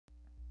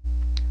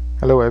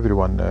Hello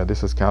everyone,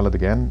 this is Khaled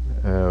again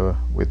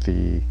with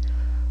the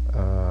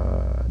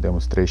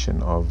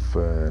demonstration of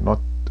not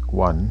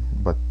one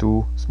but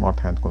two smart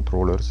hand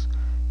controllers,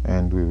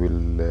 and we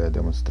will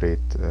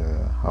demonstrate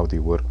how they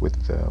work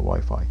with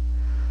Wi-Fi.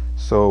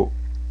 So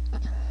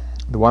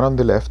the one on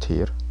the left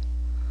here,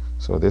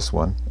 so this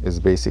one is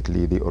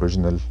basically the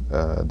original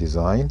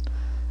design,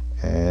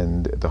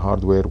 and the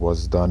hardware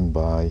was done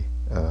by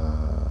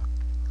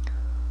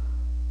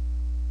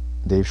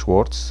Dave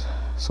Schwartz.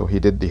 So he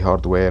did the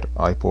hardware,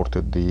 I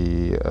ported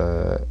the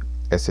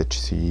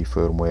SHC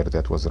firmware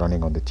that was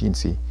running on the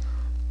TNC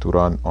to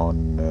run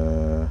on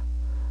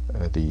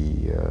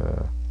the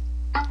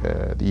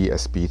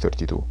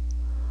ESP32.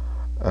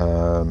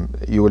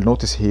 You will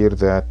notice here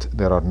that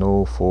there are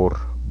no 4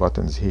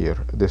 buttons here.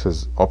 This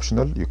is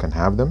optional, you can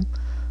have them,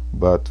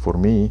 but for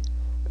me,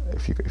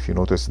 if you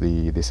notice,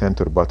 the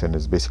center button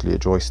is basically a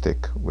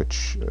joystick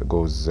which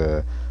goes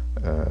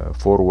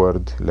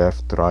forward,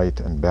 left, right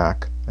and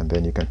back, and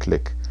then you can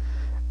click.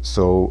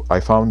 So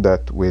I found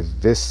that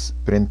with this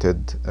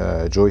printed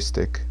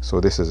joystick, so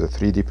this is a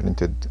 3D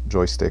printed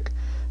joystick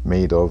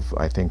made of,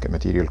 I think, a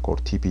material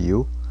called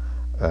TPU.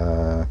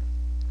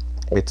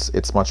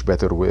 It's much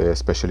better,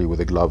 especially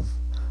with a glove.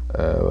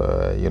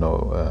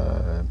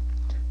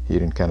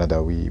 Here in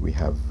Canada we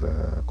have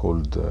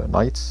cold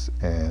nights,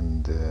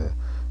 and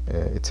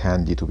it's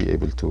handy to be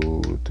able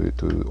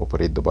to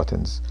operate the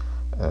buttons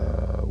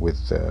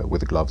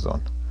with gloves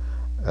on.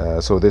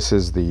 So this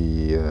is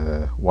the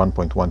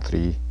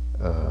 1.13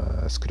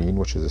 screen,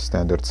 which is a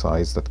standard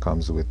size that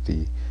comes with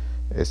the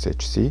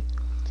SHC.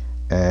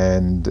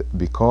 And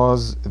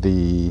because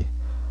the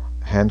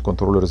hand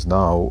controllers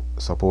now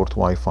support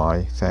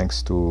Wi-Fi,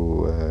 thanks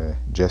to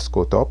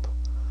Jesco Top,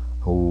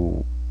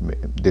 who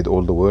did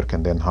all the work,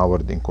 and then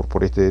Howard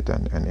incorporated it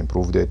and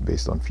improved it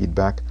based on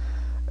feedback,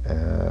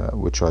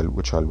 which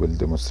I will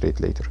demonstrate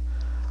later.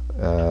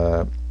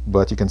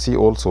 But you can see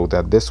also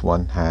that this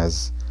one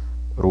has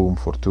room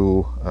for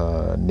 2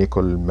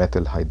 nickel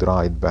metal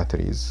hydride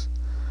batteries,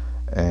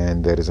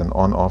 and there is an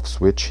on-off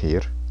switch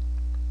here.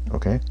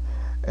 Okay,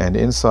 and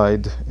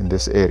inside in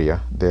this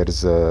area there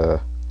is a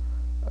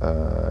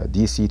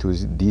DC to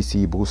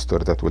DC booster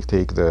that will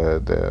take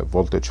the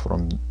voltage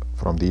from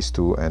these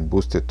two and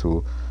boost it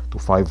to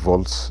 5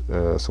 volts,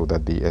 so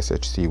that the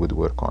SHC would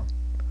work on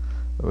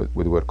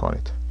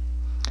it.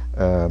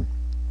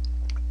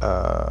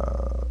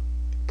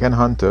 Ken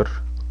Hunter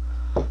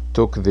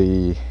took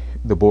the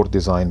board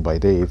design by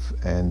Dave,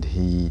 and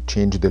he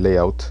changed the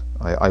layout.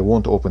 I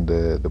won't open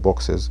the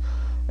boxes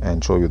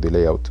and show you the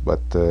layout, but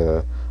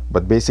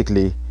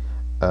basically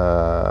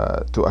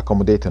to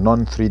accommodate a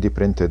non-3D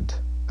printed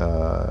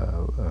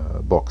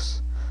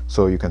box.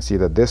 So you can see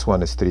that this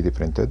one is 3D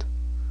printed.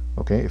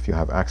 Okay, if you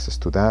have access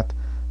to that,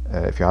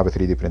 if you have a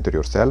 3D printer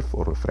yourself,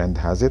 or a friend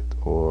has it,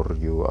 or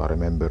you are a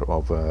member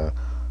of a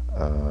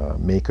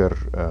maker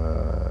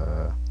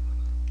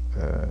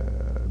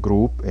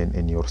group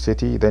in your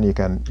city, then you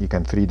can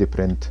 3D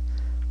print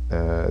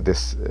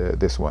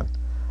this one.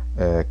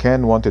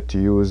 Ken wanted to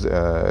use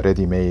a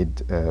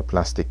ready-made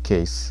plastic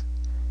case,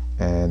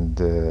 and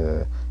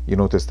you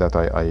notice that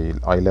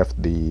I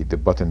left the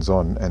buttons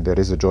on, and there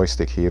is a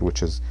joystick here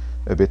which is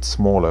a bit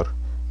smaller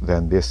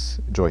than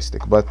this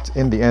joystick, but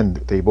in the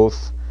end they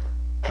both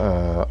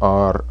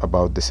are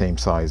about the same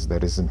size.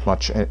 There isn't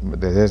much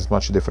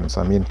difference.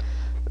 I mean,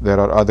 there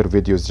are other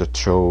videos that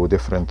show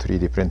different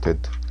 3D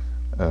printed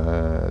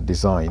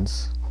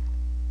designs.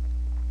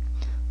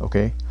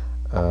 Okay,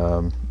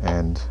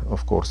 and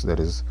of course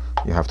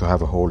you have to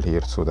have a hole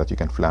here so that you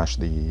can flash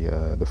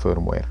the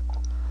firmware.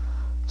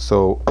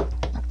 So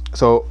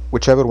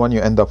whichever one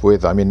you end up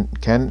with, I mean,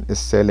 Ken is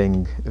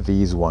selling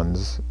these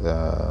ones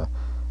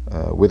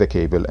with a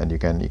cable, and you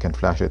can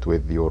flash it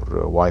with your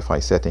Wi-Fi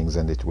settings,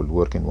 and it will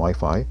work in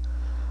Wi-Fi.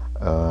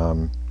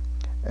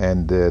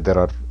 And there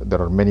are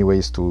many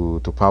ways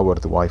to power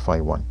the Wi-Fi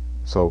one.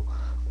 So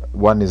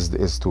one is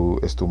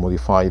to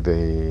modify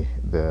the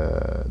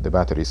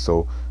batteries.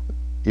 So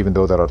even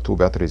though there are 2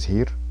 batteries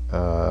here,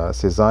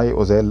 Cesai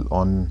Ozel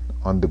on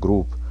the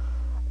group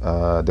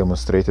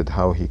demonstrated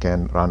how he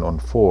can run on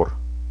 4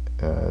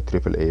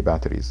 AAA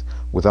batteries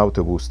without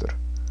a booster.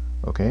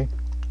 Okay,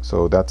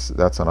 so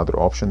that's another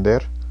option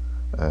there.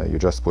 You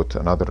just put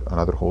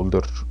another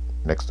holder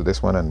next to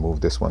this one and move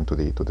this one to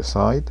the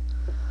side.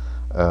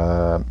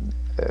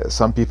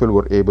 Some people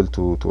were able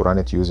to run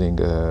it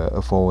using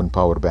a phone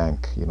power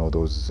bank, you know,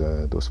 those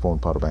phone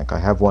power bank. I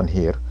have one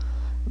here.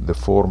 The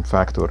form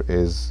factor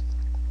is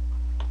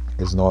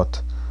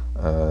not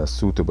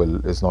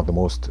suitable, is not the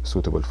most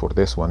suitable for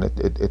this one.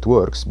 It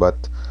works,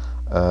 but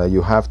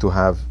you have to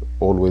have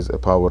always a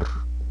power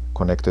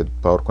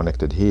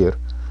connected here,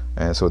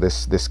 and so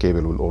this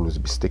cable will always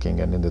be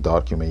sticking, and in the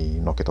dark you may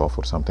knock it off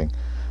or something.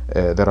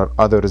 There are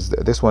others.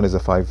 This one is a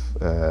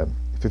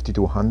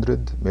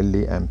 5200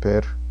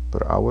 milliampere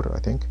per hour, I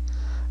think.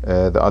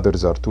 The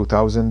others are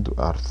 2000,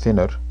 are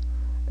thinner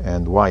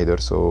and wider,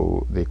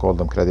 so they call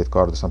them credit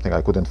card or something.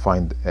 I couldn't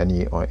find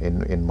any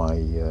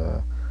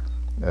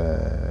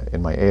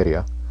in my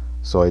area,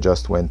 so I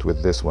just went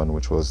with this one,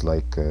 which was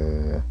like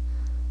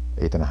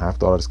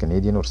 $8.50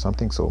 Canadian or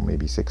something, so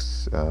maybe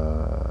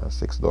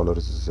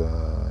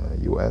 $6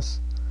 US,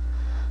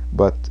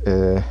 but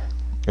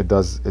it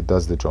does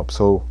the job.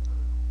 So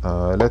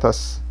let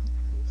us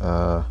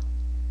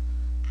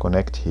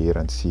connect here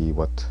and see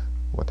what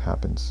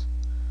happens.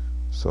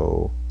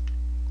 So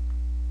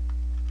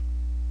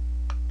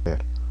there.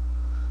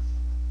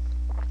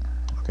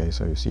 Okay,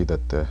 so you see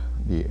that the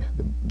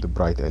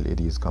bright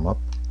LEDs come up,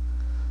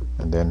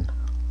 and then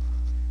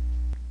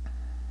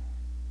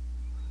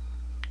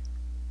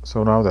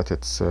so now that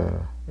it's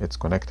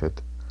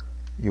connected,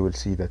 you will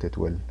see that it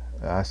will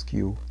ask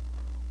you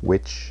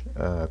which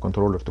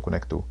controller to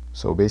connect to.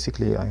 So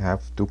basically I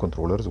have two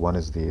controllers. One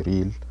is the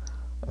real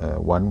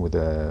one with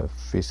a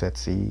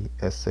wSHC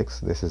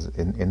S6. This is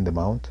in the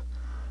mount,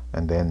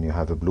 and then you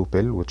have a blue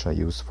pill, which I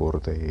use for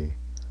the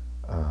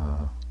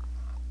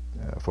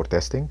for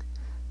testing,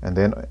 and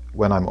then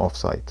when I'm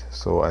off-site,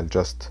 so I'll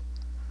just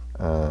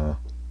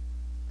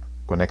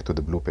connect to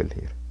the blue pill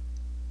here.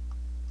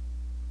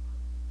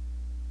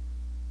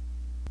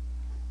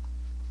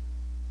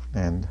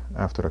 And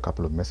after a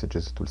couple of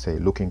messages, it will say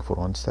looking for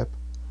OnStep,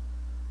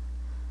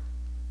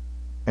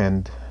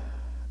 and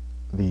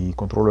the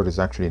controller is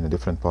actually in a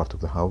different part of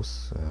the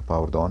house,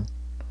 powered on,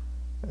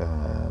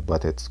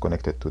 but it's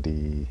connected to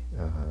the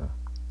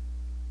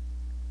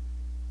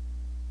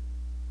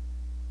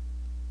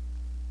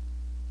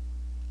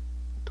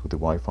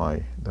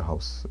Wi-Fi, the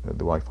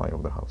Wi-Fi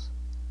of the house.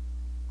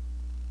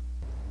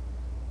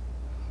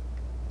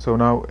 So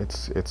now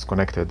it's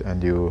connected,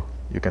 and you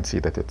can see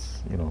that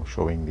it's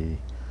showing the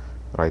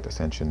right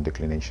ascension,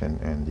 declination,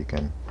 and you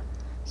can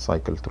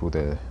cycle through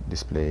the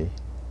display.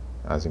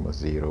 Azimuth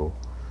 0,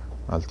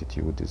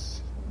 altitude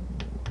is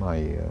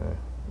my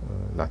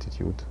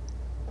latitude,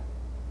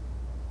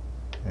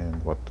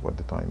 and what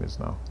the time is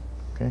now,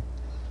 okay,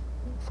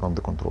 from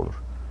the controller.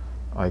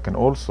 I can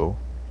also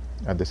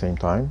at the same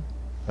time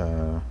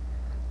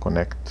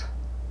connect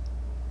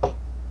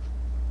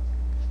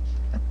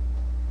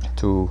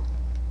to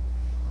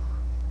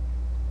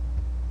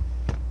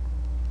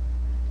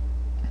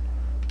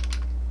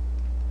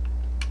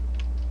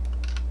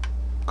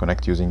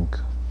using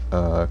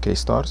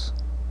K-stars.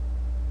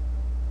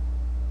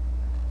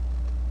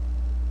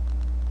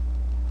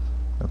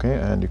 Okay,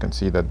 and you can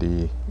see that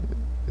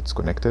it's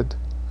connected,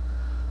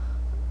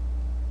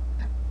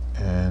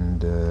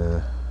 and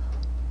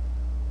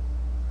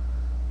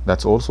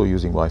that's also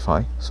using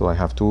Wi-Fi. So I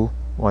have two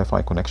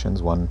Wi-Fi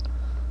connections, one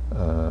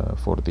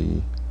for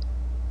the,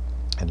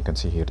 and you can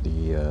see here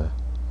the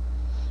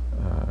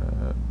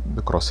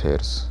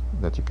crosshairs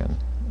that you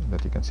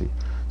can see.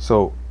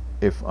 So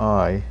if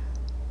I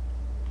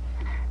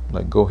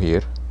go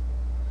here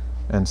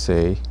and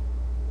say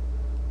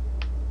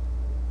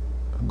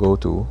go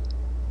to,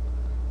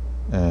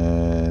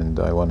 and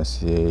I want to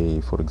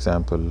say, for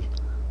example,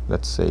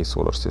 let's say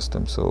solar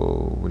system,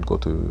 so we'll go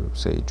to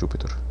say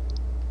Jupiter.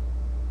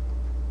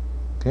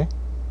 Okay,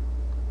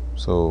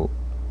 so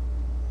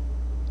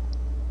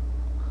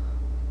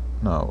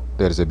now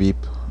there's a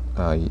beep.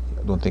 I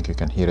don't think you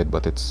can hear it,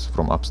 but it's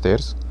from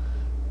upstairs,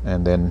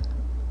 and then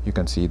you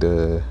can see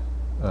the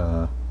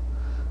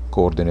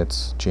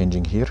coordinates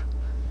changing here,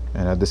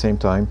 and at the same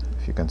time,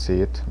 if you can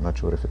see it, I'm not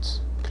sure if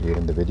it's clear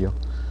in the video,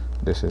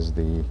 this is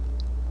the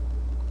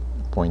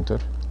pointer.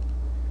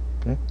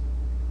 Okay,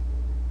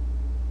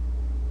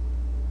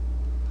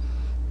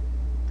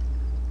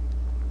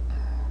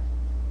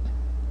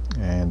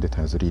 and it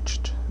has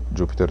reached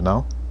Jupiter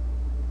now.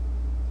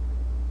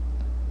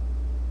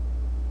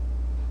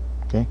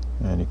 Okay,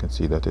 and you can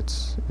see that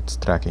it's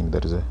tracking.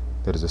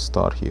 There is a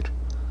star here,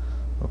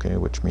 okay,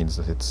 which means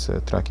that it's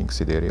tracking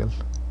sidereal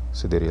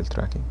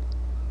tracking.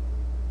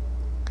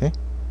 Okay,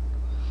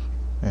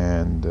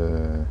 and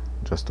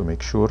just to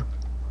make sure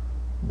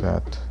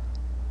that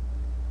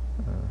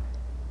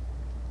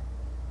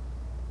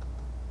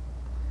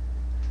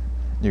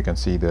you can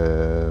see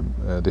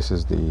this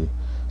is the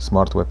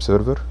smart web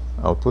server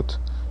output,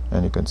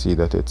 and you can see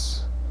that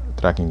its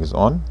tracking is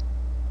on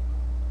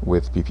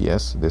with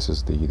PPS. This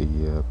is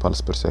the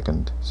pulse per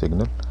second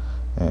signal,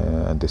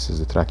 and this is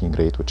the tracking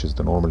rate, which is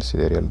the normal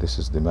sidereal. This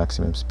is the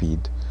maximum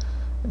speed,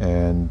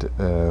 and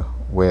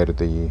where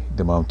the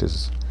mount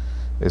is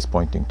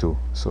pointing to.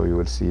 So you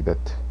will see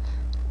that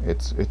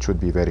it should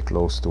be very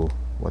close to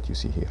what you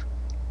see here.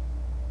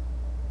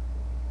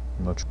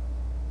 I'm not sure.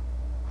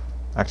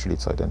 Actually,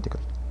 it's identical.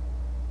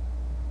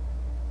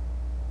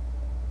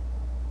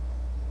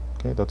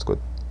 Okay, that's good.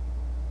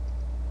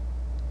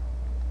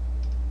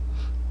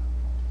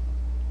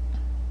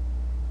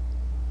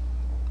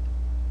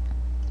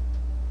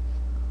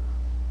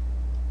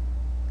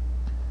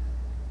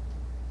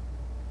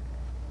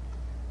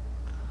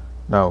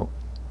 Now,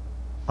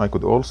 I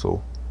could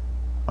also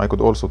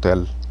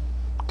tell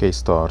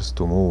K-stars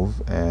to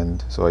move,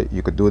 and so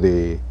you could do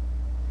the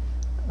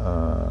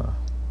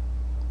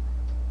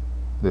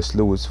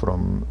slews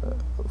from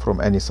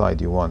any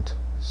side you want.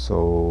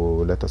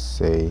 So let us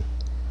say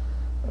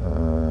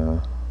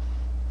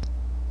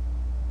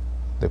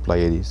the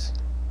Pleiades.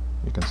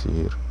 You can see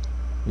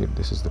here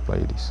this is the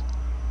Pleiades.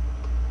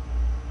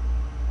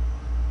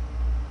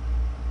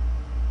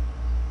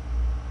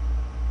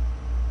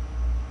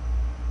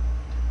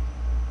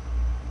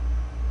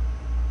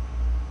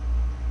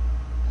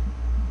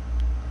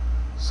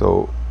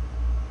 So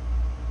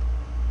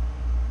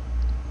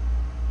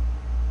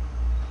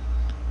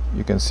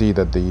you can see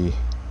that the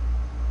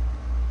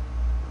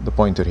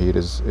pointer here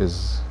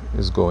is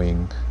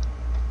going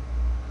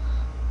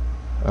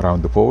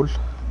around the pole,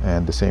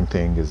 and the same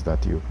thing is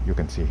that you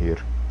can see here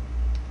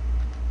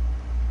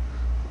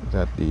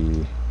that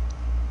the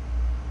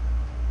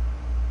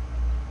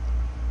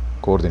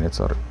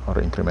coordinates are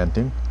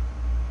incrementing.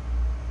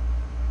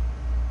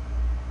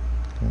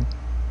 Okay.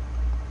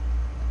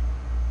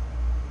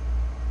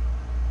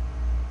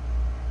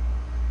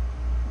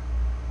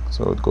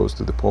 So it goes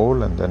to the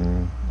pole and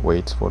then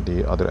waits for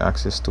the other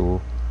axis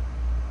to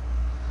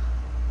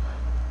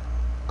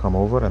come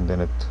over, and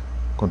then it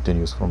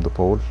continues from the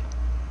pole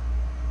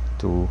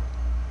to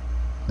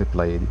the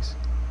Pleiades.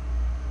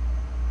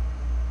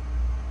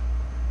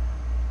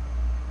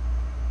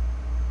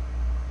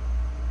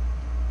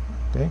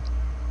 Okay,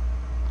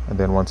 and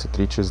then once it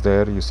reaches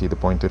there, you see the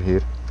pointer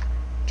here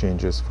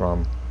changes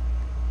from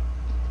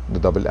the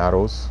double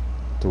arrows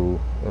to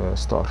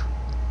star.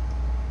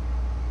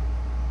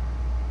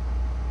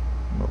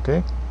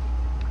 Okay,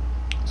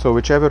 so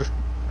whichever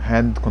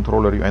hand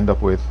controller you end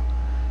up with,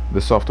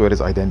 the software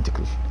is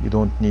identical. You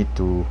don't need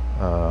to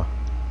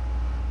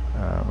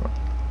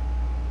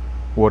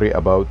worry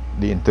about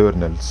the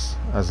internals.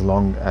 As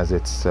long as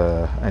it's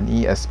an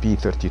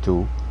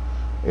ESP32,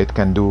 it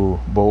can do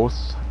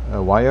both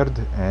wired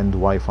and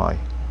Wi-Fi.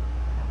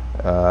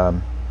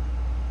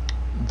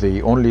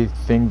 The only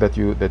thing that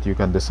you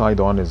can decide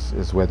on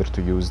is whether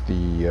to use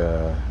the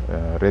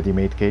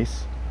ready-made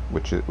case,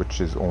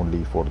 which is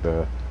only for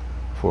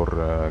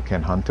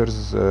Ken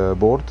Hunter's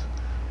board.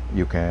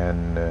 You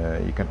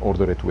can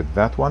order it with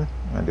that one,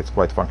 and it's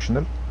quite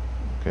functional.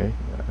 Okay,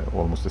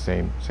 almost the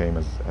same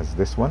as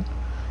this one.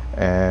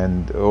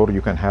 And or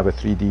you can have a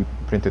 3D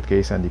printed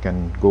case, and you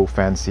can go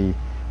fancy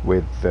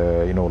with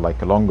you know,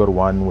 like a longer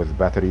one with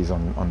batteries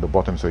on the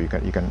bottom, so you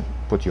can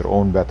put your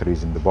own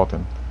batteries in the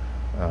bottom.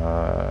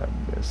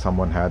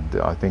 Someone had,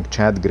 I think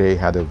Chad Gray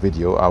had a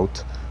video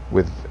out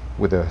with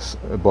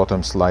a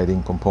bottom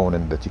sliding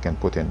component that you can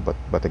put in,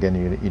 but again,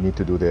 you need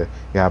to do you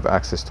have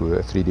access to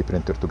a 3D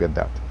printer to get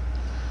that.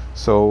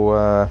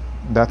 So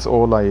that's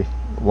all I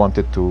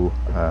wanted to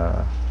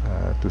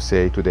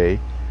say today.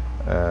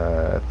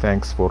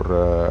 Thanks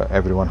for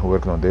everyone who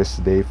worked on this.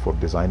 Dave for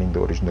designing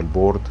the original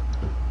board,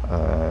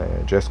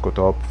 Jess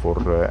Kotop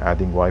for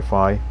adding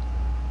Wi-Fi,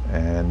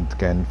 and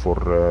Ken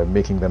for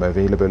making them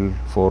available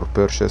for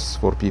purchase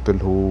for people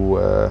who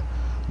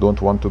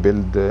don't want to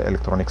build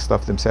electronic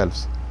stuff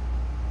themselves.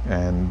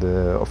 And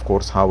of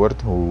course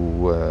Howard,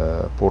 who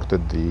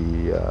ported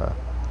the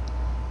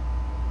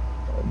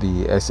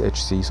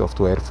SHC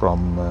software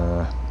from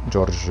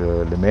George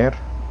Lemaire.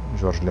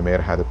 George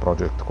Lemaire had a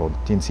project called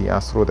Teensy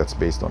Astro that's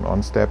based on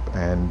OnStep,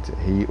 and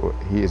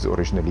he is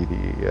originally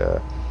the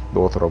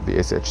author of the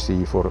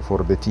SHC for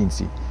the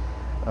Teensy.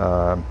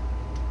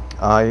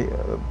 I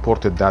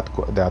ported that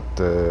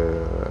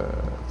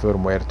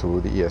firmware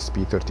to the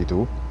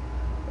ESP32,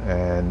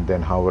 and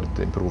then Howard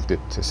improved it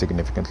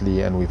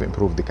significantly, and we've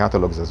improved the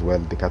catalogs as well.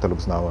 The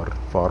catalogs now are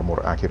far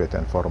more accurate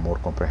and far more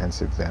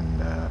comprehensive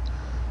than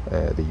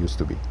they used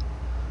to be.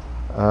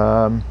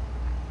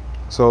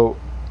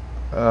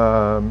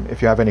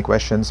 If you have any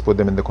questions, put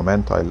them in the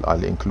comment.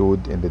 I'll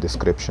include in the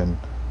description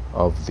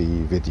of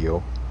the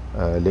video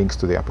links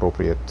to the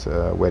appropriate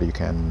where you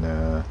can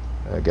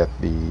get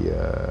the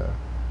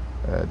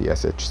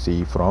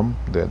SHC from,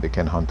 the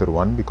Ken Hunter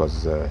one,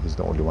 because he's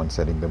the only one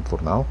selling them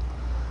for now.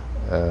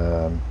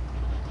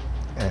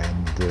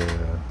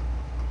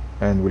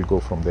 And we'll go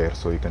from there.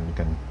 So you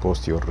can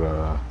post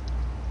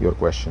your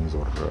questions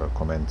or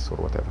comments or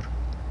whatever.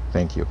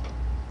 Thank you.